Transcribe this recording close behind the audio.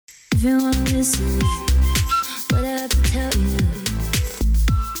If you wanna listen, what I have to tell you.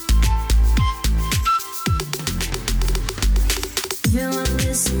 If you wanna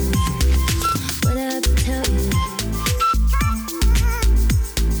listen, what I have to tell you.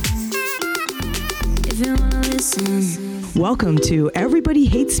 If you wanna listen. Welcome to Everybody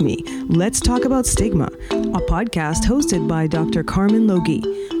Hates Me. Let's talk about stigma, a podcast hosted by Dr. Carmen Logie.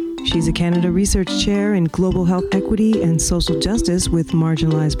 She's a Canada Research Chair in Global Health Equity and Social Justice with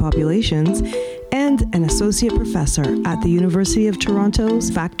Marginalized Populations and an Associate Professor at the University of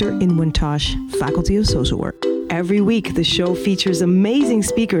Toronto's Factor in Wintosh Faculty of Social Work. Every week, the show features amazing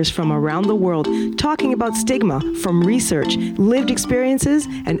speakers from around the world talking about stigma from research, lived experiences,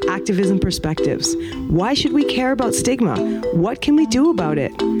 and activism perspectives. Why should we care about stigma? What can we do about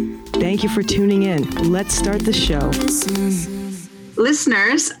it? Thank you for tuning in. Let's start the show.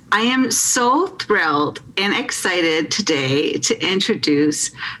 Listeners, I am so thrilled and excited today to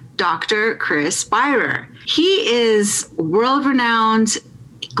introduce Dr. Chris Beyrer. He is world-renowned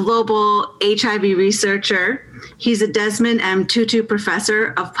global HIV researcher. He's a Desmond M. Tutu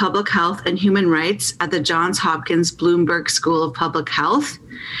Professor of Public Health and Human Rights at the Johns Hopkins Bloomberg School of Public Health.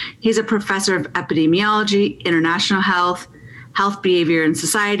 He's a professor of epidemiology, international health, health behavior and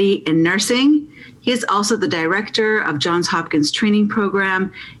society, and nursing. He is also the director of Johns Hopkins Training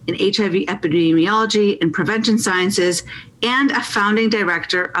Program in HIV Epidemiology and Prevention Sciences, and a founding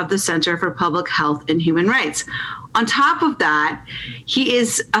director of the Center for Public Health and Human Rights. On top of that, he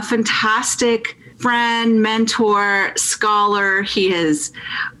is a fantastic friend, mentor, scholar. He has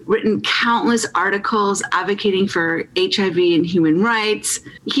written countless articles advocating for HIV and human rights.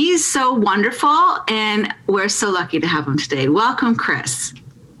 He's so wonderful, and we're so lucky to have him today. Welcome, Chris.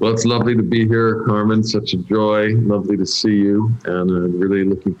 Well, it's lovely to be here, Carmen. Such a joy. Lovely to see you, and I'm really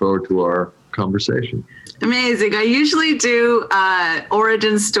looking forward to our conversation. Amazing. I usually do an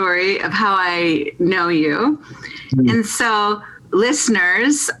origin story of how I know you. And so,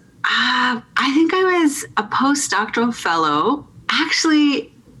 listeners, I think I was a postdoctoral fellow.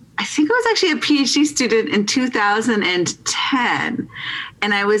 Actually, I think I was actually a PhD student in 2010.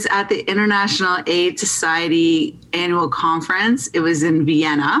 And I was at the International AIDS Society annual conference. It was in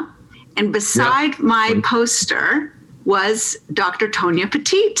Vienna. And beside my poster was Dr. Tonya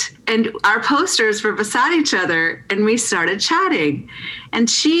Petit. And our posters were beside each other, and we started chatting. And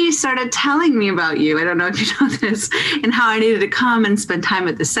she started telling me about you. I don't know if you know this, and how I needed to come and spend time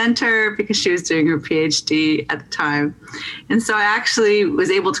at the center because she was doing her PhD at the time. And so I actually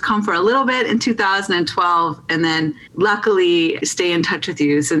was able to come for a little bit in 2012, and then luckily stay in touch with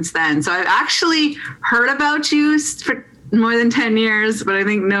you since then. So I've actually heard about you for more than 10 years, but I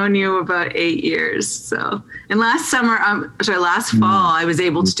think known you about 8 years. So, and last fall, I was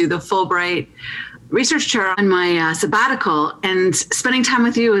able to do the Fulbright research chair on my sabbatical, and spending time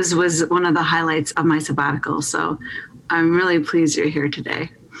with you was one of the highlights of my sabbatical. So I'm really pleased you're here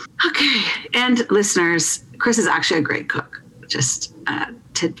today. Okay. And listeners, Chris is actually a great cook. Just a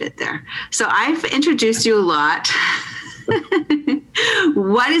tidbit there. So I've introduced you a lot.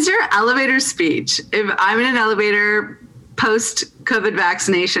 What is your elevator speech? If I'm in an elevator post-COVID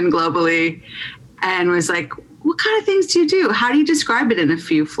vaccination globally and was like, what kind of things do you do? How do you describe it in a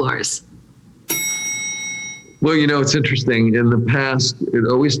few floors? Well, it's interesting. In the past, it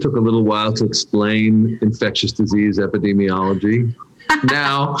always took a little while to explain infectious disease epidemiology.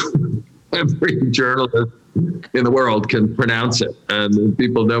 Now, every journalist in the world can pronounce it, and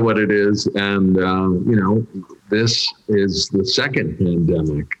people know what it is. And, this is the second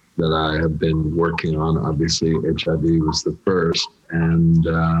pandemic that I have been working on. Obviously, HIV was the first. And,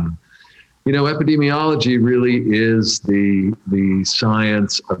 epidemiology really is the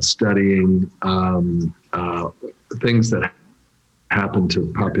science of studying things that happen to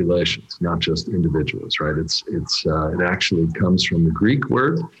populations, not just individuals, right? It actually comes from the Greek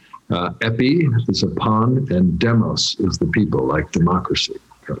word. Epi is upon, and demos is the people, like democracy.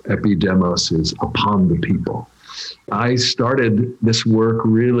 Epidemos is upon the people. I started this work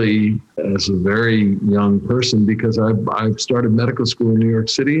really as a very young person because I started medical school in New York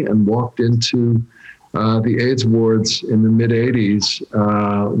City and walked into the AIDS wards in the mid-'80s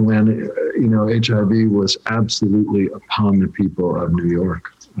when, HIV was absolutely upon the people of New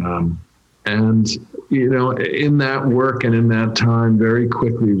York. In that work and in that time, very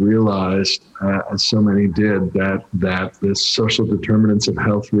quickly realized, as so many did, that the social determinants of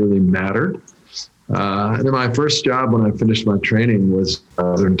health really mattered. And then my first job when I finished my training was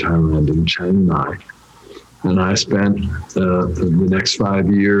in Thailand, in Chiang Mai. And I spent the next 5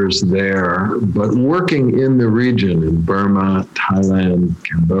 years there, but working in the region in Burma, Thailand,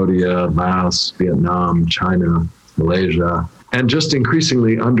 Cambodia, Laos, Vietnam, China, Malaysia, and just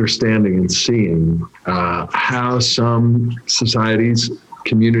increasingly understanding and seeing how some societies,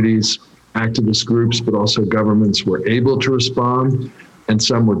 communities, activist groups, but also governments were able to respond, and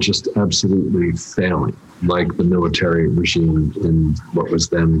some were just absolutely failing, like the military regime in what was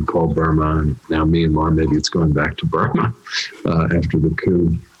then called Burma, and now Myanmar. Maybe it's going back to Burma after the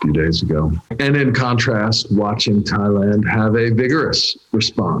coup a few days ago. And in contrast, watching Thailand have a vigorous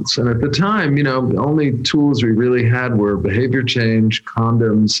response. And at the time, the only tools we really had were behavior change,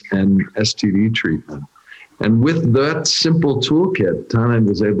 condoms, and STD treatment. And with that simple toolkit, Thailand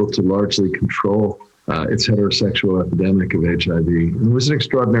was able to largely control its heterosexual epidemic of HIV. And it was an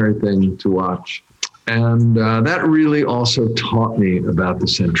extraordinary thing to watch. And that really also taught me about the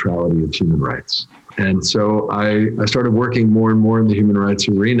centrality of human rights. And so I started working more and more in the human rights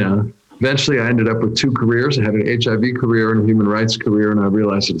arena. Eventually, I ended up with two careers. I had an HIV career and a human rights career, and I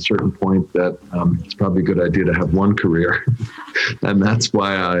realized at a certain point that it's probably a good idea to have one career. And that's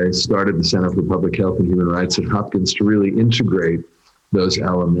why I started the Center for Public Health and Human Rights at Hopkins, to really integrate those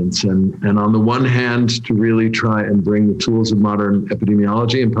elements. And on the one hand, to really try and bring the tools of modern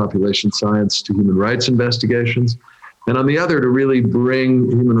epidemiology and population science to human rights investigations. And on the other, to really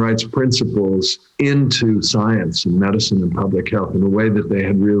bring human rights principles into science and medicine and public health in a way that they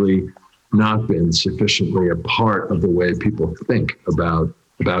had really not been sufficiently a part of the way people think about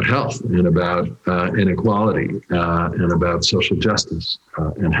health and about inequality and about social justice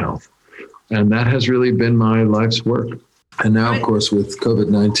and health. And that has really been my life's work. And now, of course, with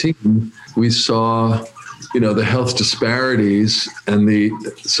COVID-19, we saw, the health disparities and the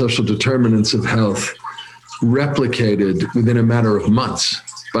social determinants of health replicated within a matter of months.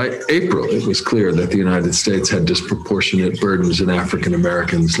 By April, it was clear that the United States had disproportionate burdens in African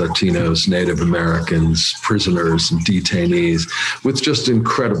Americans, Latinos, Native Americans, prisoners, and detainees, with just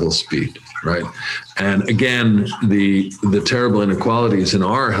incredible speed, right? And again, the terrible inequalities in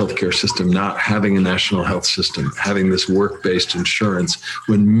our healthcare system, not having a national health system, having this work-based insurance,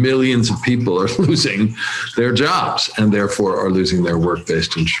 when millions of people are losing their jobs and therefore are losing their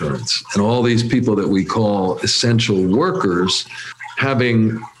work-based insurance. And all these people that we call essential workers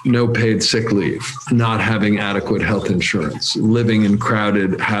having no paid sick leave, not having adequate health insurance, living in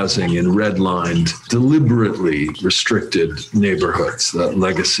crowded housing in redlined, deliberately restricted neighborhoods, that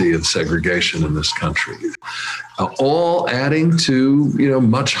legacy of segregation in this country, all adding to,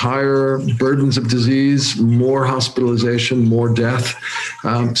 much higher burdens of disease, more hospitalization, more death,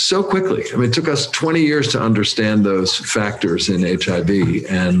 so quickly. I mean, it took us 20 years to understand those factors in HIV,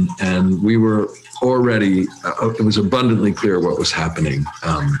 and we were already, it was abundantly clear what was happening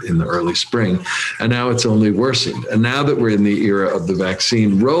in the early spring, and now it's only worsened. And now that we're in the era of the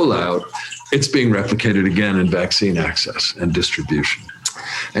vaccine rollout, it's being replicated again in vaccine access and distribution.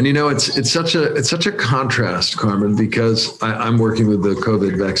 And it's such a contrast, Carmen, because I'm working with the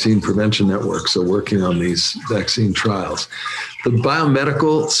COVID Vaccine Prevention Network, so working on these vaccine trials. The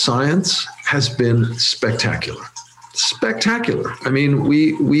biomedical science has been spectacular. Spectacular. I mean,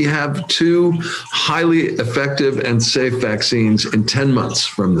 we have two highly effective and safe vaccines in 10 months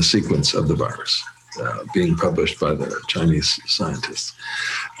from the sequence of the virus being published by the Chinese scientists.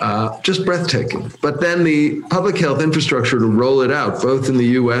 Just breathtaking. But then the public health infrastructure to roll it out, both in the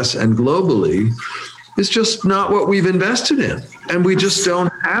US and globally, is just not what we've invested in. And we just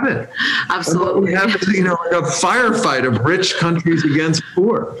don't have it. Absolutely. And what we have is, a firefight of rich countries against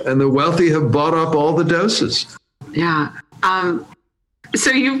poor, and the wealthy have bought up all the doses. Yeah.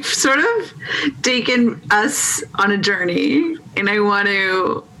 So you've sort of taken us on a journey, and I want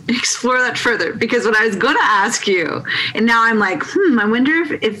to explore that further, because what I was going to ask you, and now I'm like, I wonder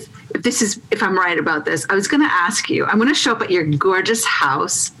if I'm right about this. I was going to ask you, I'm going to show up at your gorgeous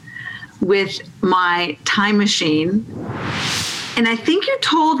house with my time machine. And I think you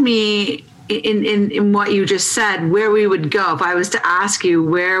told me in what you just said, where we would go. If I was to ask you,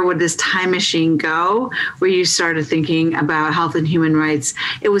 where would this time machine go, where you started thinking about health and human rights,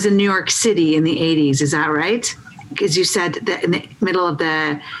 it was in New York City in the 80s. Is that right? Because you said that in the middle of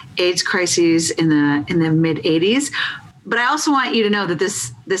the AIDS crises in the mid 80s. But I also want you to know that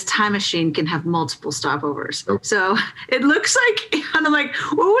this time machine can have multiple stopovers. Oh. So it looks like, and I'm like,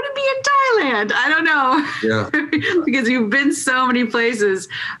 well, would it be in Thailand? I don't know. Yeah. Because you've been so many places.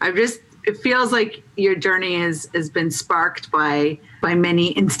 It feels like your journey has been sparked by many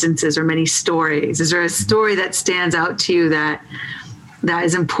instances or many stories. Is there a story that stands out to you that that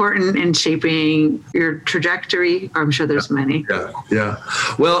is important in shaping your trajectory? Or I'm sure there's many. Yeah.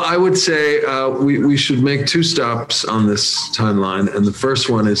 Well, I would say we should make two stops on this timeline. And the first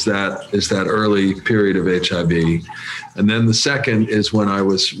one is that early period of HIV. And then the second is when I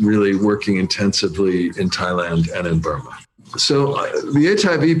was really working intensively in Thailand and in Burma. So the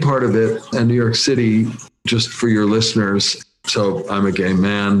HIV part of it and New York City, just for your listeners, so I'm a gay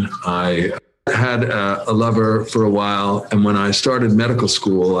man. I had a lover for a while, and when I started medical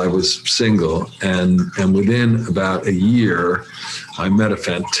school, I was single, and within about a year, I met a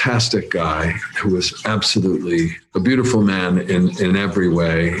fantastic guy who was absolutely a beautiful man in every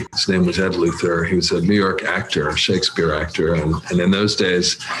way. His name was Ed Luther. He was a New York actor, a Shakespeare actor, and in those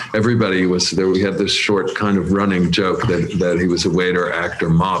days, everybody was there. We had this short kind of running joke that he was a waiter, actor,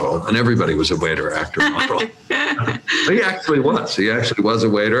 model, and everybody was a waiter, actor, model. He actually was. He actually was a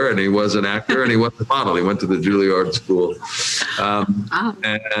waiter, and he was an actor, and he was a model. He went to the Juilliard School,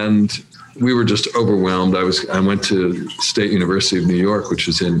 and we were just overwhelmed. I went to State University of New York, which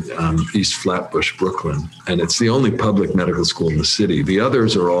is in East Flatbush, Brooklyn, and it's the only public medical school in the city. The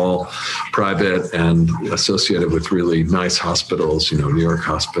others are all private and associated with really nice hospitals, New York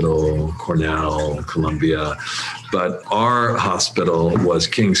Hospital, Cornell, Columbia. But our hospital was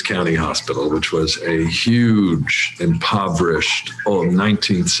Kings County Hospital, which was a huge, impoverished,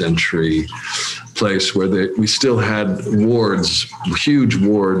 19th century place where we still had wards, huge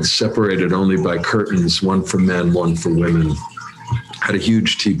wards, separated only by curtains, one for men, one for women. Had a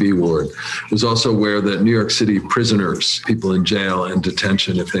huge TB ward. It was also where the New York City prisoners, people in jail and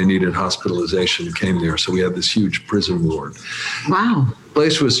detention, if they needed hospitalization, came there. So we had this huge prison ward. Wow. The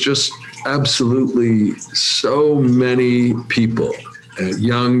place was just absolutely so many people,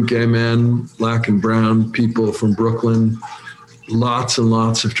 young gay men, black and brown people from Brooklyn, lots and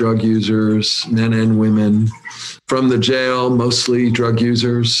lots of drug users, men and women. From the jail, mostly drug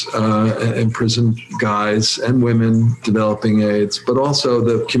users and prison guys and women developing AIDS, but also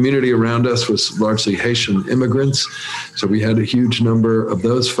the community around us was largely Haitian immigrants. So we had a huge number of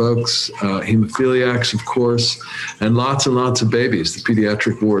those folks, hemophiliacs, of course, and lots of babies. The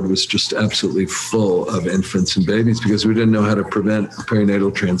pediatric ward was just absolutely full of infants and babies because we didn't know how to prevent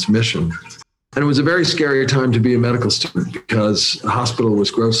perinatal transmission. And it was a very scary time to be a medical student because the hospital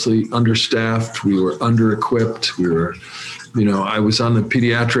was grossly understaffed. We were under-equipped. I was on the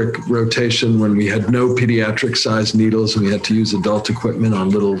pediatric rotation when we had no pediatric sized needles and we had to use adult equipment on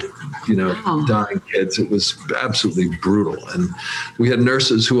little, dying kids. It was absolutely brutal. And we had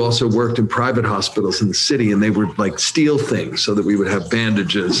nurses who also worked in private hospitals in the city, and they would steal things so that we would have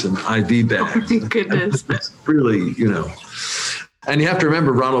bandages and IV bags. Oh my goodness. Really, And you have to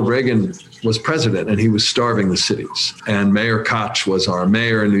remember, Ronald Reagan was president and he was starving the cities. And Mayor Koch was our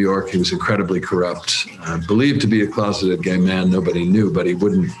mayor in New York. He was incredibly corrupt, believed to be a closeted gay man. Nobody knew, but he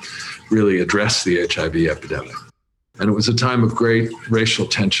wouldn't really address the HIV epidemic. And it was a time of great racial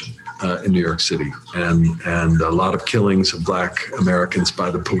tension in New York City and a lot of killings of Black Americans by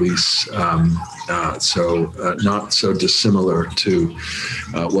the police. So not so dissimilar to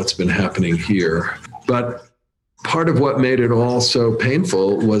what's been happening here. But part of what made it all so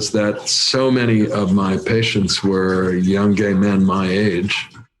painful was that so many of my patients were young gay men my age.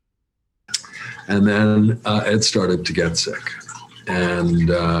 And then Ed started to get sick. And,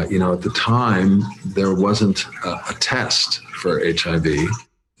 at the time, there wasn't a test for HIV.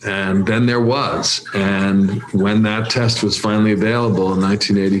 And then there was. And when that test was finally available in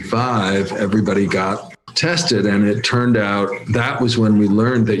 1985, everybody got tested, and it turned out that was when we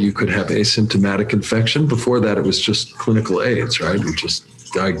learned that you could have asymptomatic infection. Before that, it was just clinical AIDS, right? We just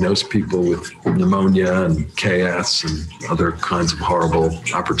diagnosed people with pneumonia and KS and other kinds of horrible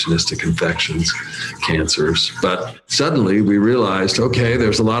opportunistic infections, cancers. But suddenly we realized, okay,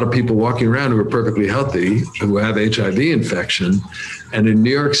 there's a lot of people walking around who are perfectly healthy who have HIV infection. And in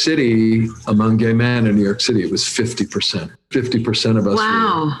New York City, among gay men in New York City, it was 50%. 50% of us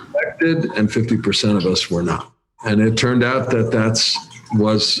were infected and 50% of us were not. And it turned out that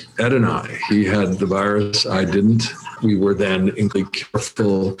was Ed and I. He had the virus, I didn't. We were then incredibly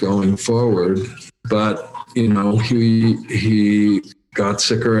careful going forward. But, he got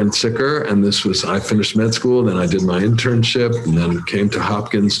sicker and sicker. And I finished med school, then I did my internship, and then came to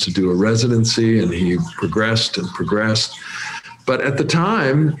Hopkins to do a residency, and he progressed and progressed. But at the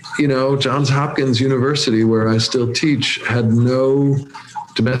time, Johns Hopkins University, where I still teach, had no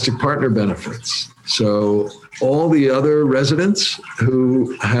domestic partner benefits. So all the other residents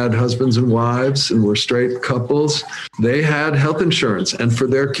who had husbands and wives and were straight couples, they had health insurance, and for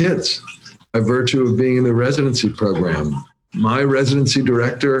their kids, by virtue of being in the residency program. my residency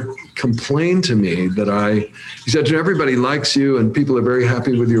director complained to me that he said, everybody likes you and people are very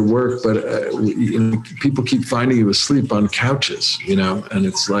happy with your work, but people keep finding you asleep on couches, and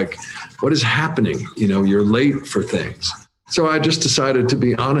it's like, what is happening? You're late for things. So I just decided to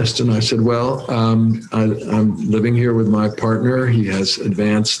be honest. And I said, well, I'm living here with my partner. He has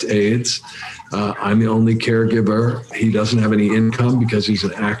advanced AIDS. I'm the only caregiver. He doesn't have any income because he's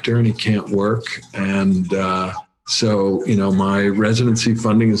an actor and he can't work. And so, my residency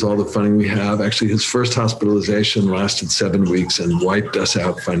funding is all the funding we have. Actually, his first hospitalization lasted 7 weeks and wiped us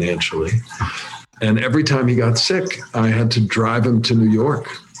out financially. And every time he got sick, I had to drive him to New York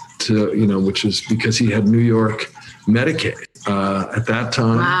which is because he had New York Medicaid at that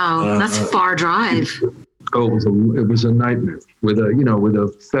time. Wow, that's a far drive. It was a nightmare with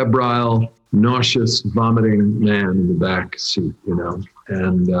a febrile, nauseous, vomiting man in the back seat,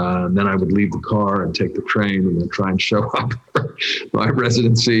 and then I would leave the car and take the train and then try and show up for my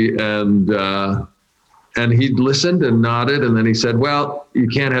residency. And he listened and nodded, and then he said, well, you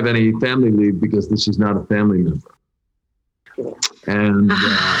can't have any family leave because this is not a family member. And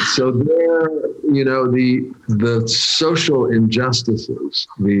so there, the social injustices,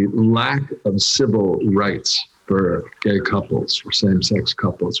 the lack of civil rights for gay couples, for same-sex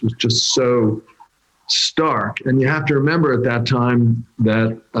couples, was just so stark. And you have to remember at that time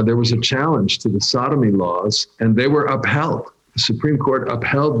that there was a challenge to the sodomy laws, and they were upheld. The Supreme Court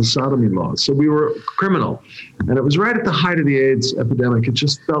upheld the sodomy laws. So we were criminal. And it was right at the height of the AIDS epidemic. It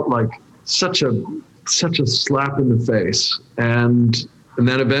just felt like such a slap in the face. And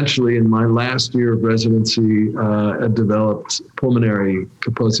then eventually in my last year of residency, I developed pulmonary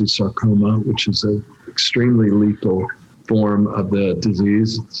Kaposi sarcoma, which is an extremely lethal form of the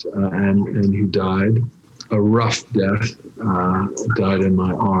disease. And he died a rough death, died in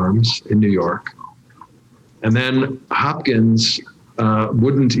my arms in New York. And then Hopkins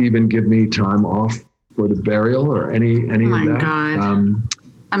wouldn't even give me time off for the burial or any of that. Oh my God.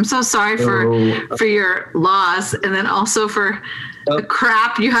 I'm so sorry for your loss, and then also for the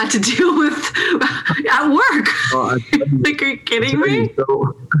crap you had to deal with at work. Like, are you kidding me?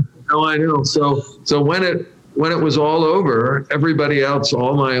 No, I know. So when it was all over, everybody else, there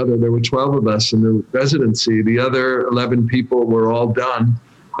were 12 of us in the residency. The other 11 people were all done,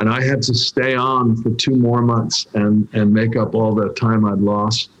 and I had to stay on for 2 more months and make up all the time I'd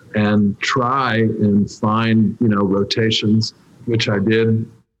lost and try and find rotations, which I did.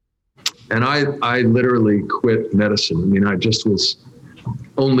 And I literally quit medicine. I mean, I just was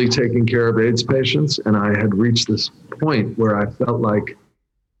only taking care of AIDS patients. And I had reached this point where I felt like,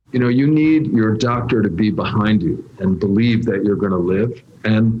 you need your doctor to be behind you and believe that you're going to live.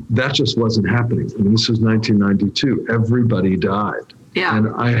 And that just wasn't happening. I mean, this was 1992. Everybody died. Yeah.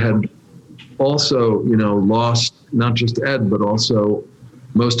 And I had also, lost not just Ed, but also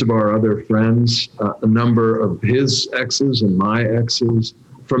most of our other friends, a number of his exes and my exes.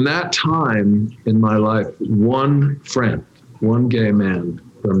 From that time in my life, one friend, one gay man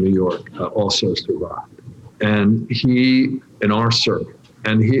from New York also survived. And he, in our circle,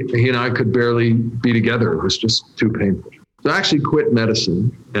 and he and I could barely be together. It was just too painful. So I actually quit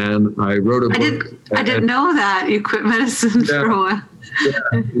medicine, and I wrote a book. I didn't know that you quit medicine for a while.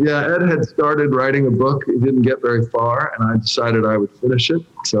 Yeah, Ed had started writing a book. It didn't get very far, and I decided I would finish it.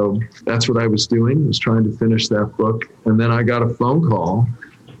 So that's what I was doing, was trying to finish that book. And then I got a phone call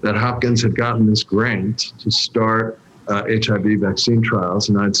that Hopkins had gotten this grant to start HIV vaccine trials,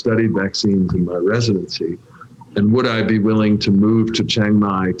 and I'd studied vaccines in my residency. And would I be willing to move to Chiang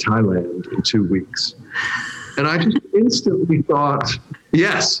Mai, Thailand in 2 weeks? And I just instantly thought,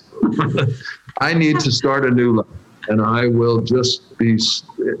 yes, I need to start a new life. And I will just be,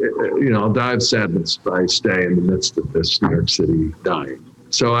 I'll die of sadness if I stay in the midst of this New York City dying.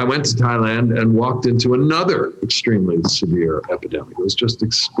 So I went to Thailand and walked into another extremely severe epidemic. It was just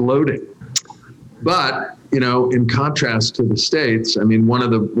exploding. But, in contrast to the States, I mean, one of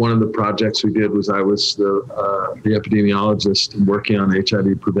the projects we did was I was the epidemiologist working on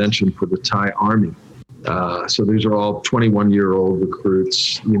HIV prevention for the Thai Army. So these are all 21-year-old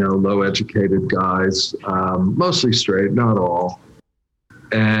recruits, low-educated guys, mostly straight, not all.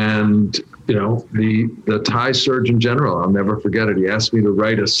 And, the Thai Surgeon General, I'll never forget it. He asked me to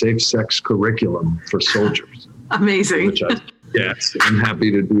write a safe-sex curriculum for soldiers. Amazing. Yes, I'm happy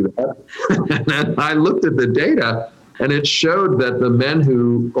to do that. And I looked at the data, and it showed that the men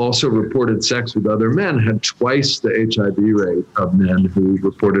who also reported sex with other men had twice the HIV rate of men who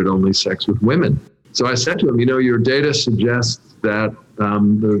reported only sex with women. So I said to him, your data suggests that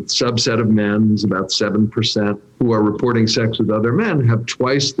The subset of men is about 7% who are reporting sex with other men have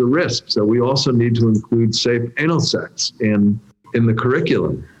twice the risk. So we also need to include safe anal sex in the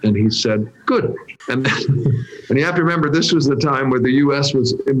curriculum. And he said, good. And you have to remember, this was the time where the U.S.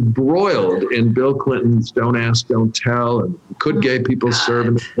 was embroiled in Bill Clinton's don't ask, don't tell, and could gay people serve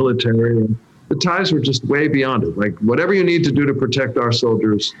in the military? And the ties were just way beyond it. Like, whatever you need to do to protect our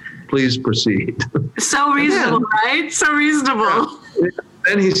soldiers, please proceed. So reasonable, right? So reasonable.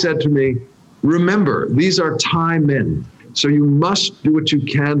 Then he said to me, remember, these are Thai men, so you must do what you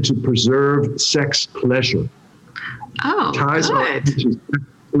can to preserve sex pleasure. Oh, Ties good. are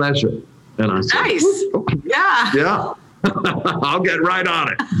pleasure. And I said, Nice. Yeah. yeah, I'll get right on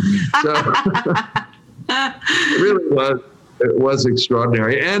it. So it was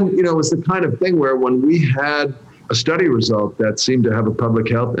extraordinary. And, it was the kind of thing where when we had a study result that seemed to have a public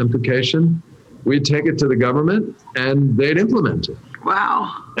health implication, we'd take it to the government and they'd implement it.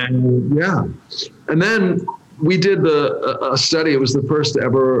 Wow. And and then we did a study. It was the first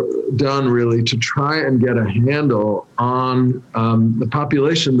ever done, really, to try and get a handle on the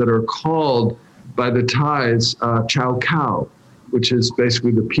population that are called by the Thais Chao Khao, which is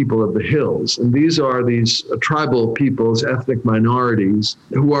basically the people of the hills. And these are these tribal peoples, ethnic minorities,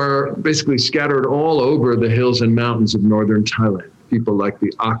 who are basically scattered all over the hills and mountains of northern Thailand. People like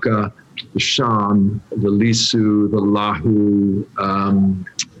the Aka, the Shan, the Lisu, the Lahu,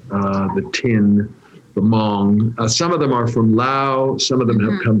 the Tin, the Hmong. Some of them are from Laos. Some of them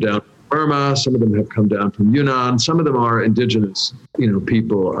have come down from Burma. Some of them have come down from Yunnan. Some of them are indigenous,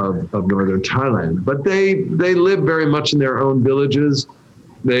 people of northern Thailand. But they live very much in their own villages.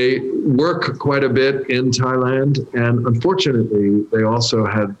 They work quite a bit in Thailand. And unfortunately, they also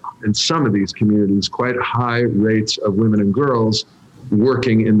had, in some of these communities, quite high rates of women and girls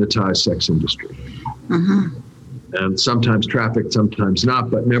working in the Thai sex industry. Mm-hmm. And sometimes trafficked, sometimes not,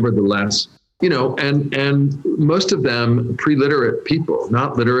 but nevertheless, and most of them pre-literate people,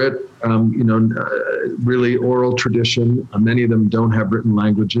 not literate, really oral tradition. Many of them don't have written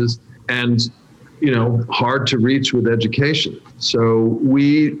languages and, hard to reach with education. So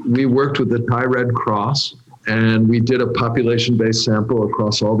we worked with the Thai Red Cross and we did a population-based sample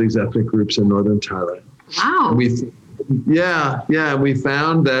across all these ethnic groups in northern Thailand. Wow. We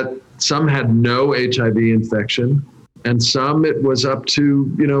found that some had no HIV infection. And some, it was up to,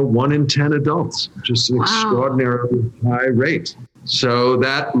 1 in 10 adults, just an extraordinarily high rate. So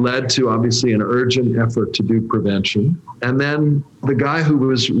that led to, obviously, an urgent effort to do prevention. And then the guy who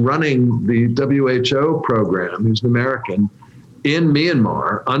was running the WHO program, who's an American, in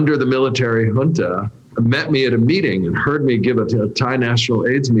Myanmar, under the military junta, met me at a meeting and heard me give a Thai National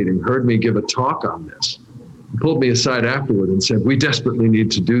AIDS meeting, heard me give a talk on this. Pulled me aside afterward and said, we desperately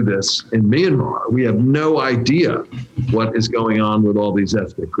need to do this in Myanmar. We have no idea what is going on with all these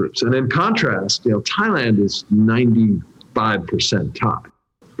ethnic groups. And in contrast, Thailand is 95% Thai.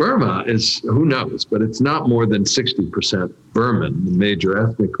 Burma is, who knows, but it's not more than 60% Burman, the major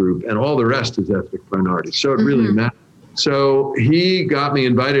ethnic group, and all the rest is ethnic minorities. So it really matters. So he got me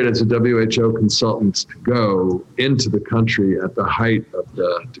invited as a WHO consultant to go into the country at the height of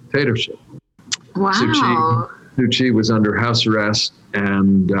the dictatorship. Wow. Suu Kyi was under house arrest,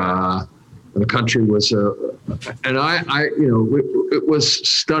 and the country was, it was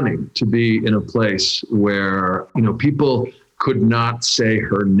stunning to be in a place where, people could not say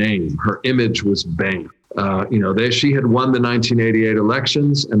her name. Her image was banned. She had won the 1988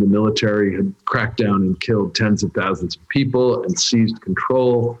 elections, and the military had cracked down and killed tens of thousands of people and seized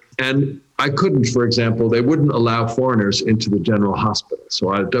control. And I couldn't, for example, they wouldn't allow foreigners into the general hospital. So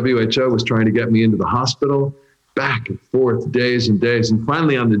WHO was trying to get me into the hospital, back and forth, days and days. And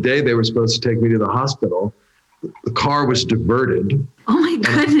finally, on the day they were supposed to take me to the hospital, the car was diverted. Oh my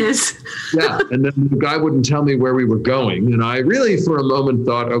goodness. And then the guy wouldn't tell me where we were going. And I really, for a moment,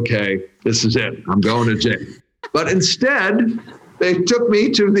 thought, okay, this is it. I'm going to jail. But instead, they took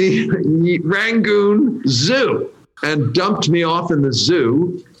me to the Rangoon Zoo and dumped me off in the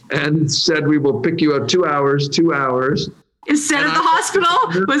zoo and said, we will pick you up 2 hours. Instead of the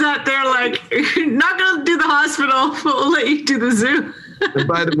hospital? Was out there like, not going to do the hospital, but we'll let you do the zoo. And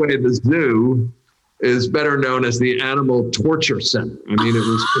by the way, the zoo is better known as the Animal Torture Center. I mean, it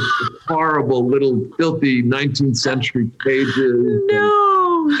was just horrible little filthy 19th century cages.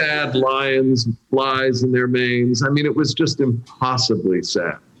 No. Sad lions and flies in their manes. I mean, it was just impossibly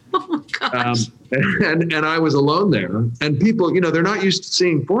sad. Oh my gosh. And I was alone there. And people, they're not used to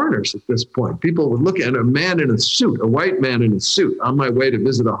seeing foreigners at this point. People would look at a man in a suit, a white man in a suit, on my way to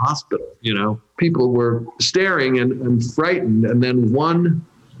visit a hospital. People were staring and frightened. And then one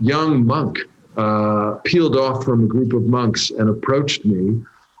young monk peeled off from a group of monks and approached me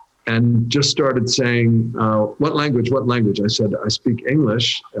and just started saying, what language? I said, I speak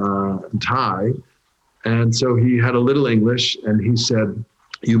English and Thai. And so he had a little English and he said,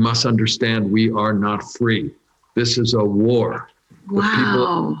 you must understand, we are not free. This is a war. Wow. The people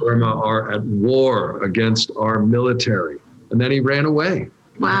of Burma are at war against our military. And then he ran away.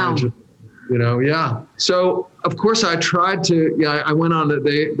 Wow. So, of course, I tried to, I went on,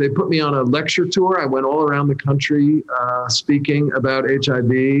 they put me on a lecture tour. I went all around the country speaking about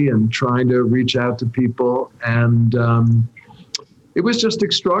HIV and trying to reach out to people. And it was just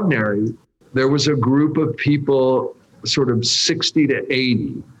extraordinary. There was a group of people, sort of 60 to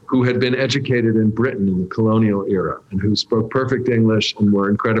 80, who had been educated in Britain in the colonial era and who spoke perfect English and were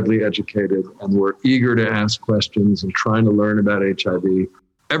incredibly educated and were eager to ask questions and trying to learn about HIV.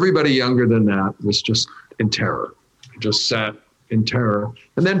 Everybody younger than that was just in terror, just sat in terror.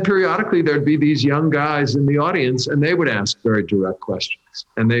 And then periodically there'd be these young guys in the audience and they would ask very direct questions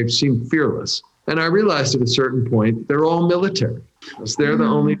and they seemed fearless. And I realized at a certain point, they're all military because they're the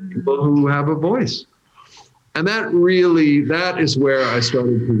only people who have a voice. And that is where I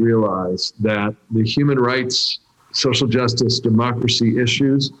started to realize that the human rights, social justice, democracy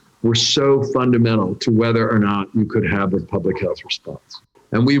issues were so fundamental to whether or not you could have a public health response.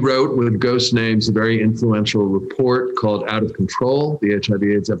 And we wrote with ghost names a very influential report called Out of Control, the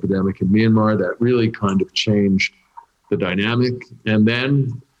HIV/AIDS epidemic in Myanmar, that really kind of changed the dynamic. And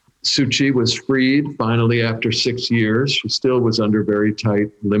then Suu Kyi was freed finally after 6 years. She still was under very tight,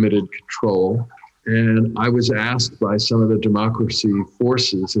 limited control. And I was asked by some of the democracy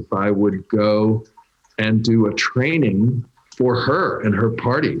forces if I would go and do a training for her and her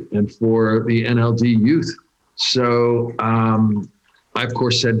party and for the NLD youth. So I, of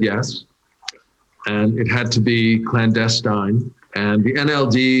course, said yes. And it had to be clandestine. And the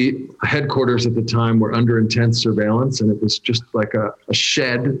NLD headquarters at the time were under intense surveillance. And it was just like a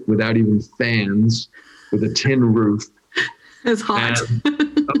shed without even fans with a tin roof. It's hot.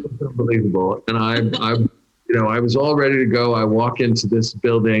 That was unbelievable. And I was all ready to go. I walk into this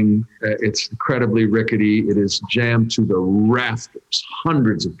building. It's incredibly rickety. It is jammed to the rafters,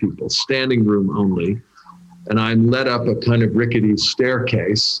 hundreds of people, standing room only. And I'm led up a kind of rickety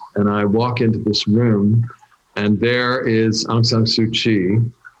staircase. And I walk into this room and there is Aung San Suu Kyi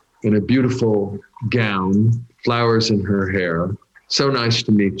in a beautiful gown, flowers in her hair. So nice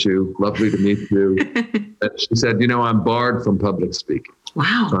to meet you. Lovely to meet you. And she said, I'm barred from public speaking.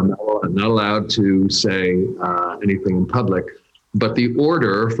 Wow. So I'm not allowed to say anything in public. But the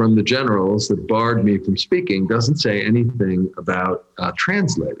order from the generals that barred me from speaking doesn't say anything about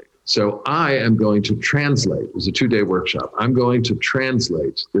translating. So I am going to translate. It was a 2-day workshop. I'm going to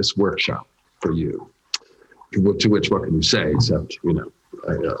translate this workshop for you. To which, what can you say except,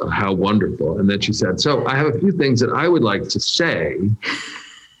 how wonderful. And then she said, so I have a few things that I would like to say,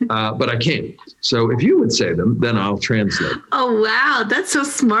 but I can't. So if you would say them, then I'll translate. Oh, wow. That's so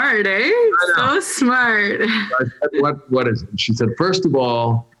smart, eh? So smart. I said, what is it? She said, first of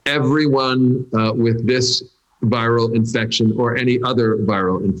all, everyone with this viral infection or any other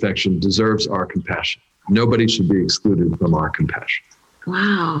viral infection deserves our compassion. Nobody should be excluded from our compassion.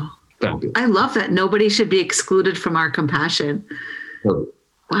 Wow. Fabulous. I love that. Nobody should be excluded from our compassion. Totally.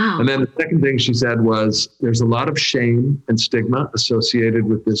 Wow. And then the second thing she said was, there's a lot of shame and stigma associated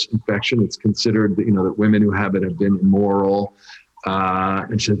with this infection. It's considered that, that women who have it have been immoral.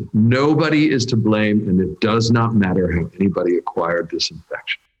 And she said, nobody is to blame, and it does not matter how anybody acquired this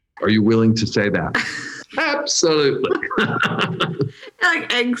infection. Are you willing to say that? Absolutely.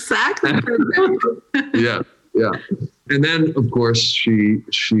 Like, exactly. Yeah. And then, of course,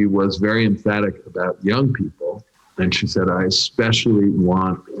 she was very emphatic about young people. And she said, I especially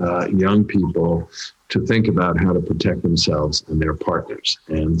want young people to think about how to protect themselves and their partners.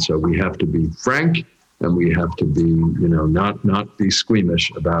 And so we have to be frank, and we have to be, not be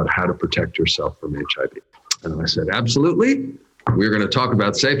squeamish about how to protect yourself from HIV. And I said, absolutely. We're going to talk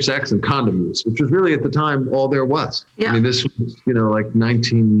about safe sex and condom use, which was really at the time all there was. Yeah. I mean, this was, like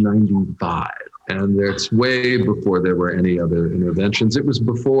 1995. And it's way before there were any other interventions. It was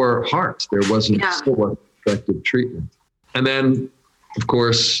before HAART. There wasn't still effective treatment. And then, of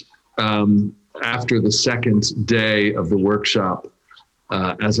course, after the second day of the workshop,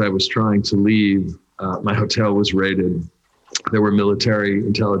 as I was trying to leave, my hotel was raided. There were military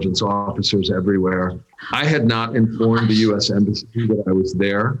intelligence officers everywhere. I had not informed the U.S. Embassy that I was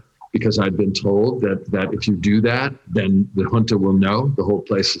there because I'd been told that if you do that, then the junta will know the whole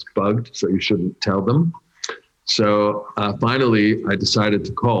place is bugged, so you shouldn't tell them. So finally, I decided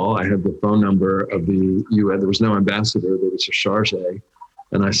to call. I had the phone number of the UN. There was no ambassador. There was a chargé.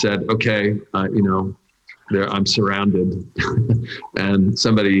 And I said, okay, I'm surrounded and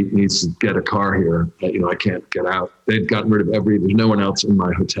somebody needs to get a car here. I can't get out. They'd gotten rid of there's no one else in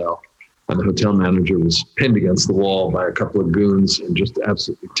my hotel. And the hotel manager was pinned against the wall by a couple of goons and just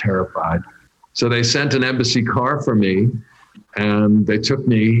absolutely terrified. So they sent an embassy car for me, and they took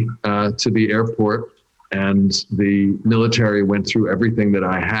me to the airport, and the military went through everything that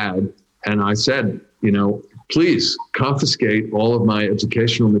I had. And I said, please confiscate all of my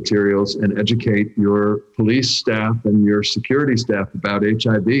educational materials and educate your police staff and your security staff about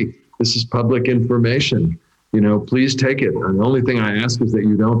HIV. This is public information. Please take it. And the only thing I ask is that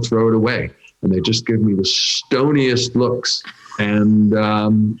you don't throw it away. And they just give me the stoniest looks. And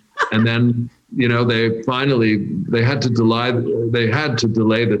then, they had to delay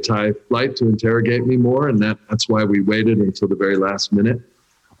the Thai flight to interrogate me more. And that's why we waited until the very last minute.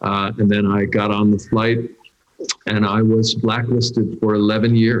 And then I got on the flight, and I was blacklisted for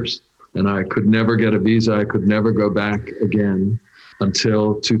 11 years. And I could never get a visa. I could never go back again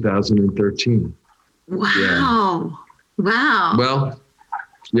until 2013. Wow. Yeah. Wow. Well,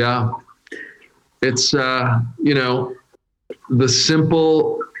 yeah. It's, the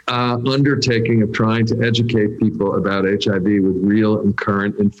simple undertaking of trying to educate people about HIV with real and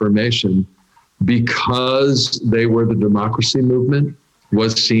current information, because they were the democracy movement,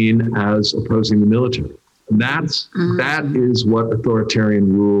 was seen as opposing the military. And that is what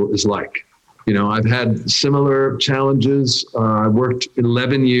authoritarian rule is like. I've had similar challenges. I worked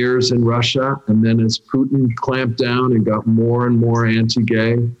 11 years in Russia, and then as Putin clamped down and got more and more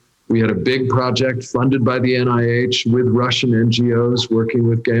anti-gay, we had a big project funded by the NIH with Russian NGOs working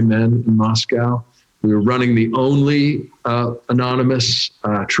with gay men in Moscow. We were running the only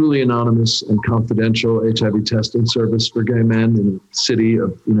truly anonymous and confidential HIV testing service for gay men in a city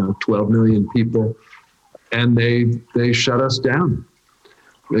of 12 million people, and they shut us down.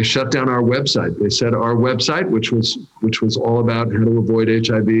 They shut down our website. They said our website, which was all about how to avoid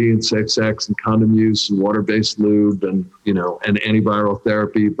HIV and safe sex and condom use and water-based lube and antiviral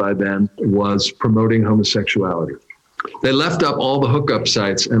therapy by then, was promoting homosexuality. They left up all the hookup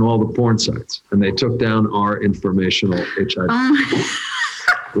sites and all the porn sites, and they took down our informational HIV.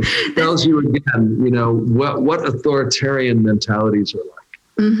 Which tells you again, what authoritarian mentalities are like.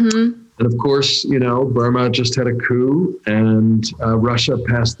 Mm-hmm. And of course, Burma just had a coup, and Russia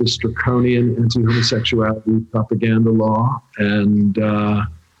passed this draconian anti-homosexuality propaganda law. And,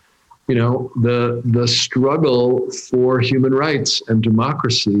 the struggle for human rights and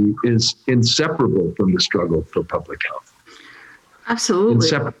democracy is inseparable from the struggle for public health. Absolutely.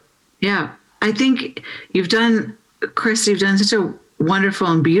 Inseparable. Yeah. I think Chris, you've done such a wonderful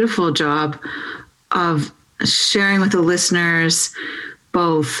and beautiful job of sharing with the listeners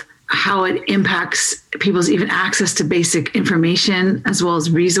both how it impacts people's even access to basic information as well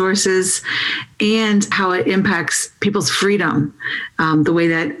as resources, and how it impacts people's freedom, the way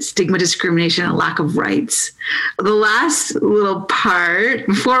that stigma, discrimination, and lack of rights. The last little part,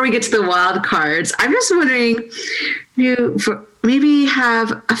 before we get to the wild cards, I'm just wondering if you maybe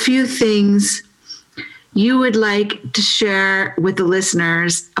have a few things you would like to share with the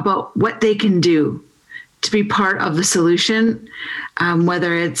listeners about what they can do to be part of the solution,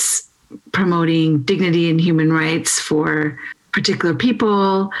 whether it's promoting dignity and human rights for particular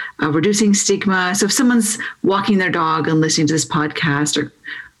people, reducing stigma. So if someone's walking their dog and listening to this podcast or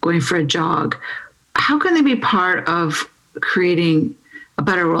going for a jog, how can they be part of creating a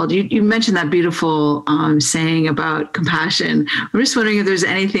better world? You mentioned that beautiful saying about compassion. I'm just wondering if there's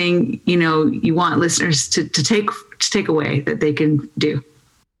anything, you want listeners to take away that they can do.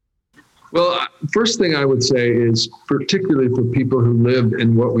 Well, first thing I would say is, particularly for people who live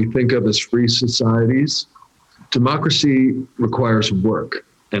in what we think of as free societies, democracy requires work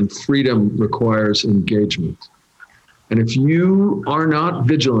and freedom requires engagement. And if you are not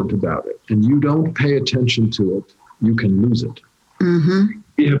vigilant about it and you don't pay attention to it, you can lose it. Mm-hmm.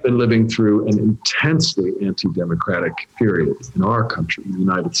 We have been living through an intensely anti-democratic period in our country, in the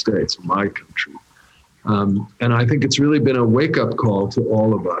United States, in my country. And I think it's really been a wake-up call to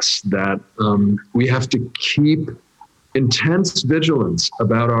all of us that we have to keep intense vigilance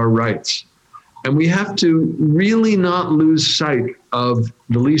about our rights. And we have to really not lose sight of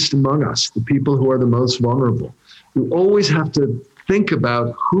the least among us, the people who are the most vulnerable. We always have to think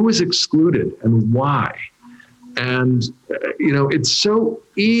about who is excluded and why. And, it's so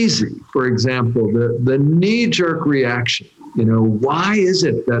easy, for example, the knee-jerk reaction. Why is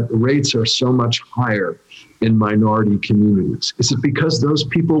it that the rates are so much higher in minority communities? Is it because those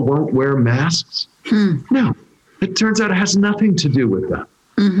people won't wear masks? No, it turns out it has nothing to do with that.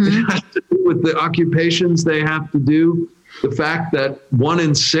 Mm-hmm. It has to do with the occupations they have to do, the fact that 1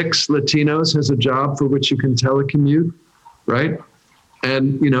 in 6 Latinos has a job for which you can telecommute, right?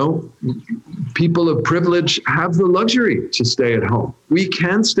 And, people of privilege have the luxury to stay at home. We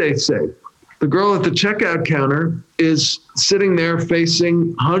can stay safe. The girl at the checkout counter is sitting there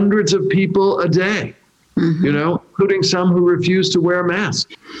facing hundreds of people a day, including some who refuse to wear a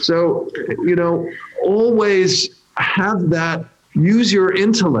mask. So, always have that, use your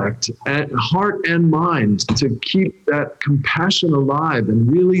intellect and heart and mind to keep that compassion alive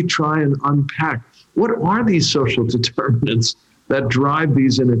and really try and unpack what are these social determinants that drive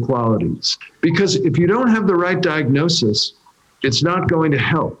these inequalities. Because if you don't have the right diagnosis, it's not going to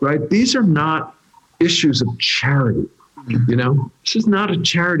help, right? These are not issues of charity. This is not a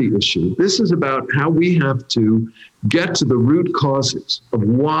charity issue. This is about how we have to get to the root causes of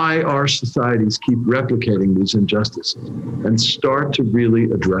why our societies keep replicating these injustices and start to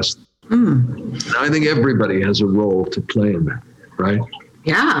really address them. And I think everybody has a role to play in that, right?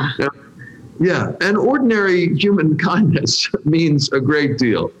 Yeah. Yeah. And ordinary human kindness means a great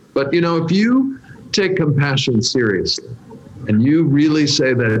deal. But, if you take compassion seriously, and you really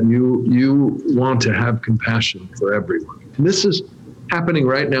say that you want to have compassion for everyone. And this is happening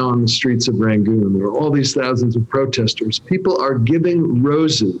right now on the streets of Rangoon. There are all these thousands of protesters. People are giving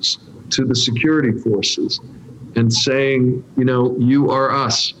roses to the security forces and saying, you are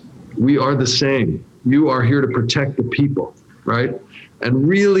us. We are the same. You are here to protect the people, right? And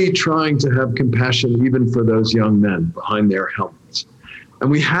really trying to have compassion even for those young men behind their helmets. And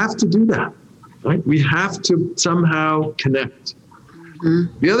we have to do that. Right? We have to somehow connect.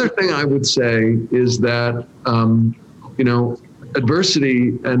 The other thing I would say is that,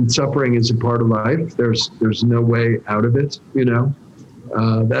 adversity and suffering is a part of life. There's no way out of it,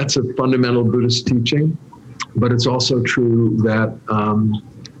 That's a fundamental Buddhist teaching. But it's also true that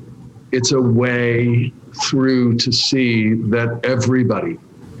it's a way through to see that everybody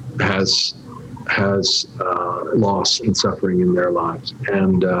has loss and suffering in their lives.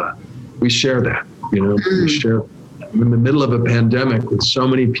 And we share that, we share in the middle of a pandemic with so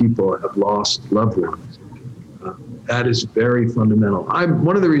many people have lost loved ones. That is very fundamental.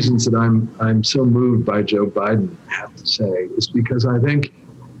 One of the reasons that I'm so moved by Joe Biden, I have to say, is because I think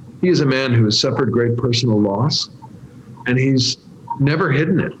he is a man who has suffered great personal loss, and he's never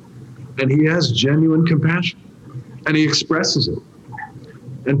hidden it. And he has genuine compassion, and he expresses it,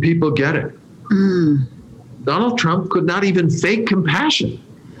 and people get it. Donald Trump could not even fake compassion.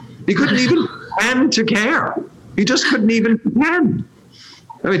 He couldn't even pretend to care. He just couldn't even pretend.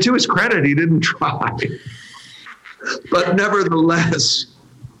 I mean, to his credit, he didn't try. But nevertheless,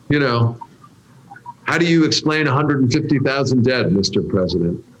 how do you explain 150,000 dead, Mr.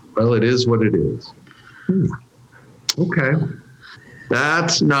 President? Well, it is what it is. Okay.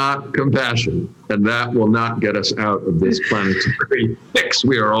 That's not compassion, and that will not get us out of this planetary fix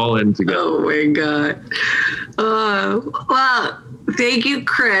we are all in together. Oh my God. Well, thank you,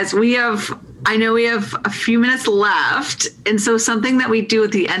 Chris. I know we have a few minutes left. And so something that we do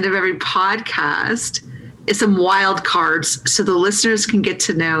at the end of every podcast is some wild cards so the listeners can get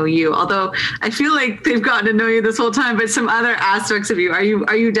to know you. Although I feel like they've gotten to know you this whole time, but some other aspects of you. Are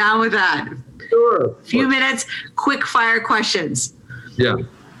you down with that? Sure. A few minutes, quick fire questions. Yeah.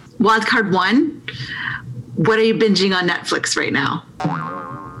 Wild card 1. What are you binging on Netflix right now?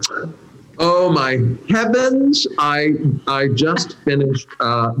 Oh my heavens. I just finished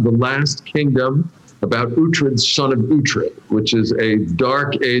The Last Kingdom, about Uhtred's son of Uhtred, which is a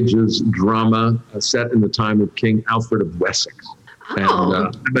Dark Ages drama set in the time of King Alfred of Wessex. And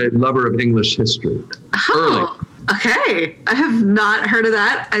I'm a lover of English history. Early. Okay. I have not heard of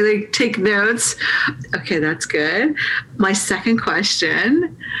that. I take notes. Okay, that's good. My second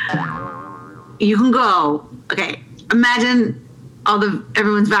question. You can go. Okay. Imagine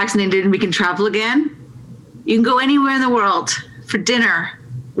everyone's vaccinated and we can travel again. You can go anywhere in the world for dinner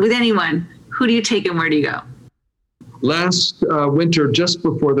with anyone. Who do you take and where do you go? Last winter, just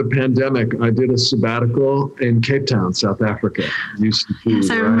before the pandemic, I did a sabbatical in Cape Town, South Africa. Yes,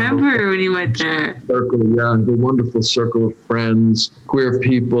 I remember when you went there. The wonderful circle of friends, queer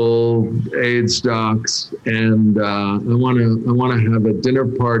people, AIDS docs, and I want to have a dinner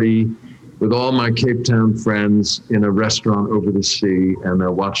party with all my Cape Town friends in a restaurant over the sea and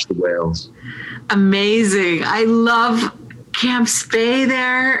watch the whales. Amazing! I love Camp Spey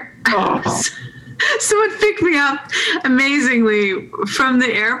there. Oh. Someone picked me up amazingly from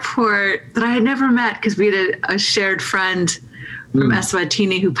the airport that I had never met because we had a shared friend from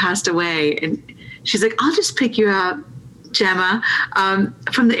Eswatini who passed away. And she's like, I'll just pick you up, Gemma,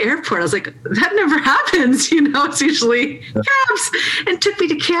 from the airport. I was like, that never happens. It's usually cabs. And took me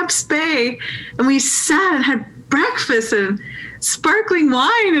to Camp Spey. And we sat and had breakfast and sparkling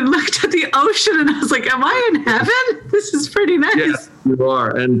wine and looked at the ocean, and I was like, am I in heaven? This is pretty nice. Yes, you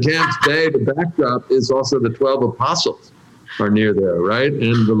are. And Camps Bay, the backdrop is also the 12 apostles are near there, right?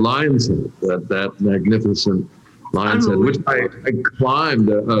 And the Lion's Head, that magnificent Lion's Head, which I climbed.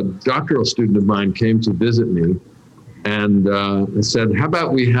 A doctoral student of mine came to visit me and said, how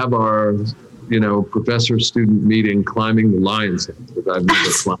about we have our professor-student meeting climbing the Lion's Head that I've never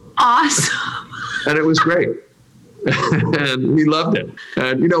climbed. Awesome. And it was great. And we loved it.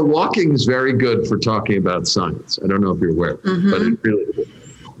 And, walking is very good for talking about science. I don't know if you're aware, but it really is.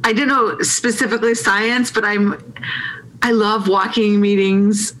 I don't know specifically science, but I love walking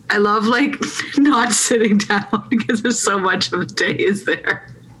meetings. I love not sitting down because there's so much of the day is there.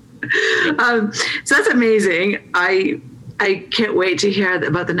 So that's amazing. I can't wait to hear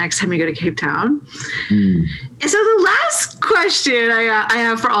about the next time you go to Cape Town. And so the last question I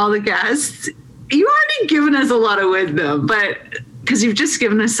have for all the guests, you already given us a lot of wisdom, but because you've just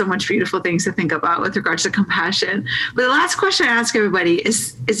given us so much beautiful things to think about with regards to compassion. But the last question I ask everybody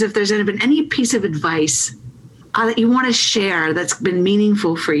is if there's been any piece of advice that you want to share that's been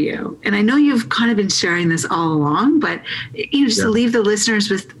meaningful for you. And I know you've kind of been sharing this all along, but to leave the listeners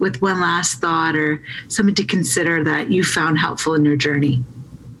with one last thought or something to consider that you found helpful in your journey.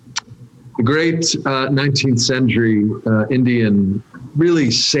 The great 19th century Indian,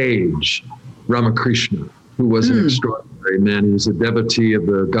 really sage, Ramakrishna, who was an extraordinary man. He was a devotee of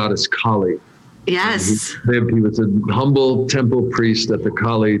the goddess Kali. Yes. He was a humble temple priest at the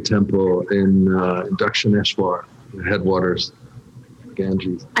Kali temple in Dakshineshwar, the headwaters,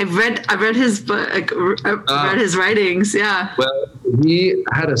 Ganges. I've read his book. I read his writings. Yeah. Well, he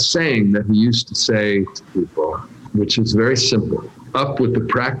had a saying that he used to say to people, which is very simple: up with the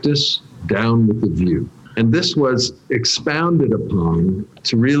practice, down with the view. And this was expounded upon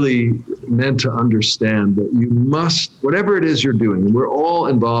to really meant to understand that you must, whatever it is you're doing, we're all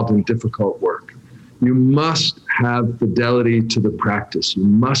involved in difficult work. You must have fidelity to the practice. You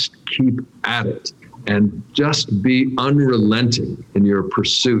must keep at it and just be unrelenting in your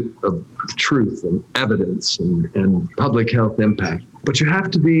pursuit of truth and evidence and public health impact. But you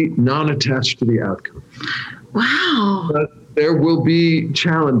have to be non-attached to the outcome. Wow. But there will be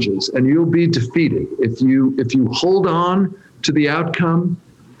challenges and you'll be defeated. If you hold on to the outcome,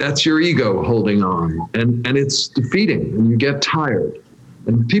 that's your ego holding on, and it's defeating and you get tired.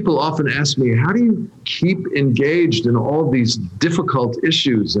 And people often ask me, how do you keep engaged in all these difficult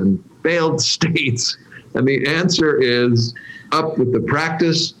issues and failed states? And the answer is up with the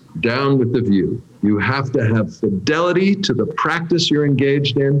practice, down with the view. You have to have fidelity to the practice you're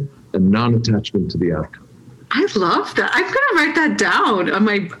engaged in and non-attachment to the outcome. I love that. I'm going to write that down on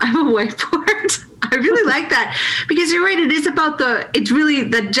I have a whiteboard. I really like that because you're right. It's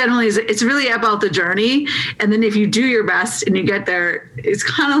really about the journey. And then if you do your best and you get there, it's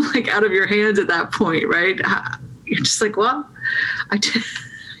kind of like out of your hands at that point, right? You're just like, well,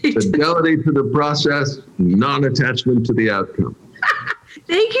 fidelity to the process, non-attachment to the outcome.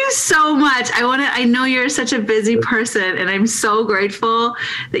 Thank you so much. I know you're such a busy person, and I'm so grateful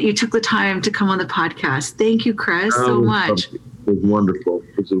that you took the time to come on the podcast. Thank you, Chris, so much. It was wonderful.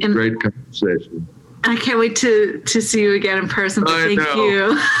 It was a great conversation. I can't wait to see you again in person. But thank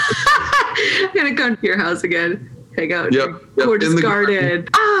you. I'm going to come to your house again. Hang out in your gorgeous garden.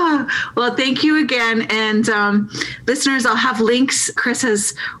 Well, thank you again. And listeners, I'll have links. Chris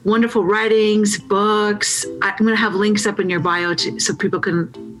has wonderful writings, books. I'm going to have links up in your bio so people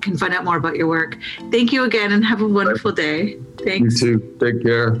can find out more about your work. Thank you again and have a wonderful day. Thanks. You too. Take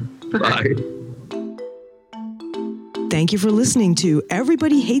care. Bye. Thank you for listening to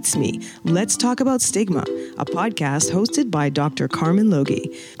Everybody Hates Me. Let's Talk About Stigma, a podcast hosted by Dr. Carmen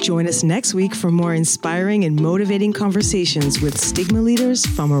Logie. Join us next week for more inspiring and motivating conversations with stigma leaders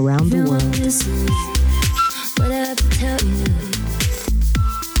from around the world. What I tell you.